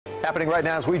Happening right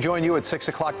now as we join you at 6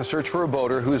 o'clock, the search for a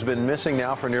boater who's been missing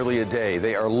now for nearly a day.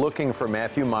 They are looking for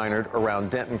Matthew Meinert around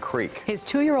Denton Creek. His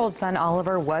 2-year-old son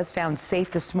Oliver was found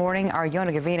safe this morning. Our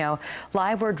Yona Gavino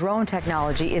live where drone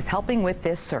technology is helping with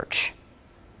this search.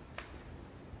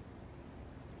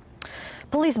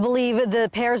 Police believe the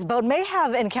pair's boat may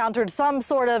have encountered some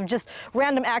sort of just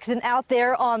random accident out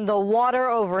there on the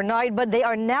water overnight, but they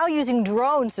are now using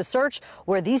drones to search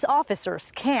where these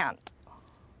officers can't.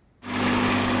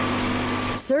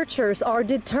 Searchers are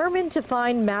determined to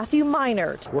find Matthew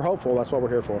Meinert. We're hopeful. That's what we're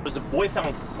here for. Was the boy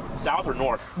found south or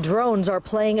north? Drones are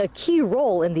playing a key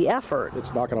role in the effort.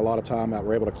 It's knocking a lot of time out.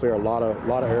 We're able to clear a lot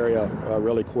of area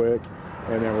really quick,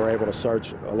 and then we're able to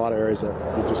search a lot of areas that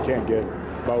you just can't get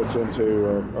boats into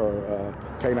or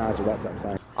canines or that type of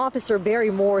thing. Officer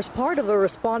Barry Moore is part of a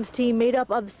response team made up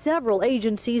of several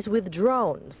agencies with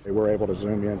drones. We're able to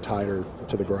zoom in tighter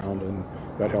to the ground, and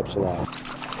that helps a lot.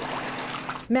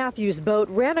 Matthew's boat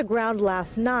ran aground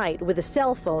last night with a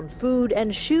cell phone, food,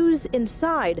 and shoes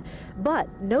inside, but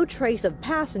no trace of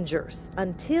passengers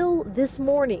until this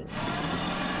morning.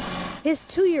 His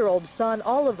 2-year-old son,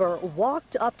 Oliver,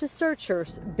 walked up to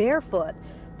searchers barefoot.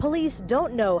 Police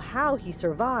don't know how he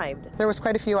survived. There was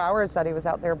quite a few hours that he was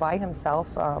out there by himself,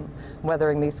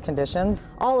 weathering these conditions.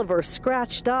 Oliver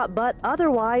scratched up, but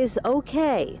otherwise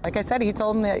okay. Like I said, he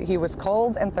told him that he was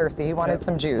cold and thirsty. He wanted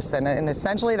some juice, and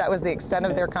essentially that was the extent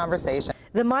of their conversation.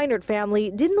 The Meinert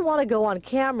family didn't want to go on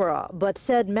camera, but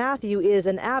said Matthew is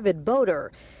an avid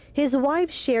boater. His wife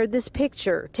shared this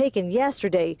picture taken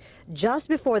yesterday, just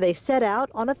before they set out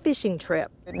on a fishing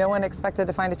trip. No one expected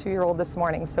to find a 2-year-old this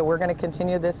morning, so we're going to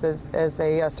continue this as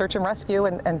a search and rescue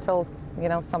until,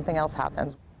 something else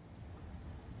happens.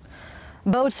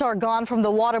 Boats are gone from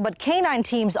the water, but canine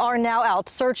teams are now out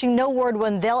searching. No word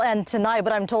when they'll end tonight,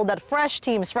 but I'm told that fresh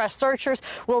searchers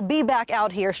will be back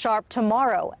out here sharp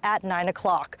tomorrow at 9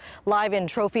 o'clock. Live in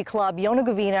Trophy Club, Yona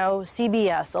Gavino,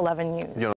 CBS 11 News.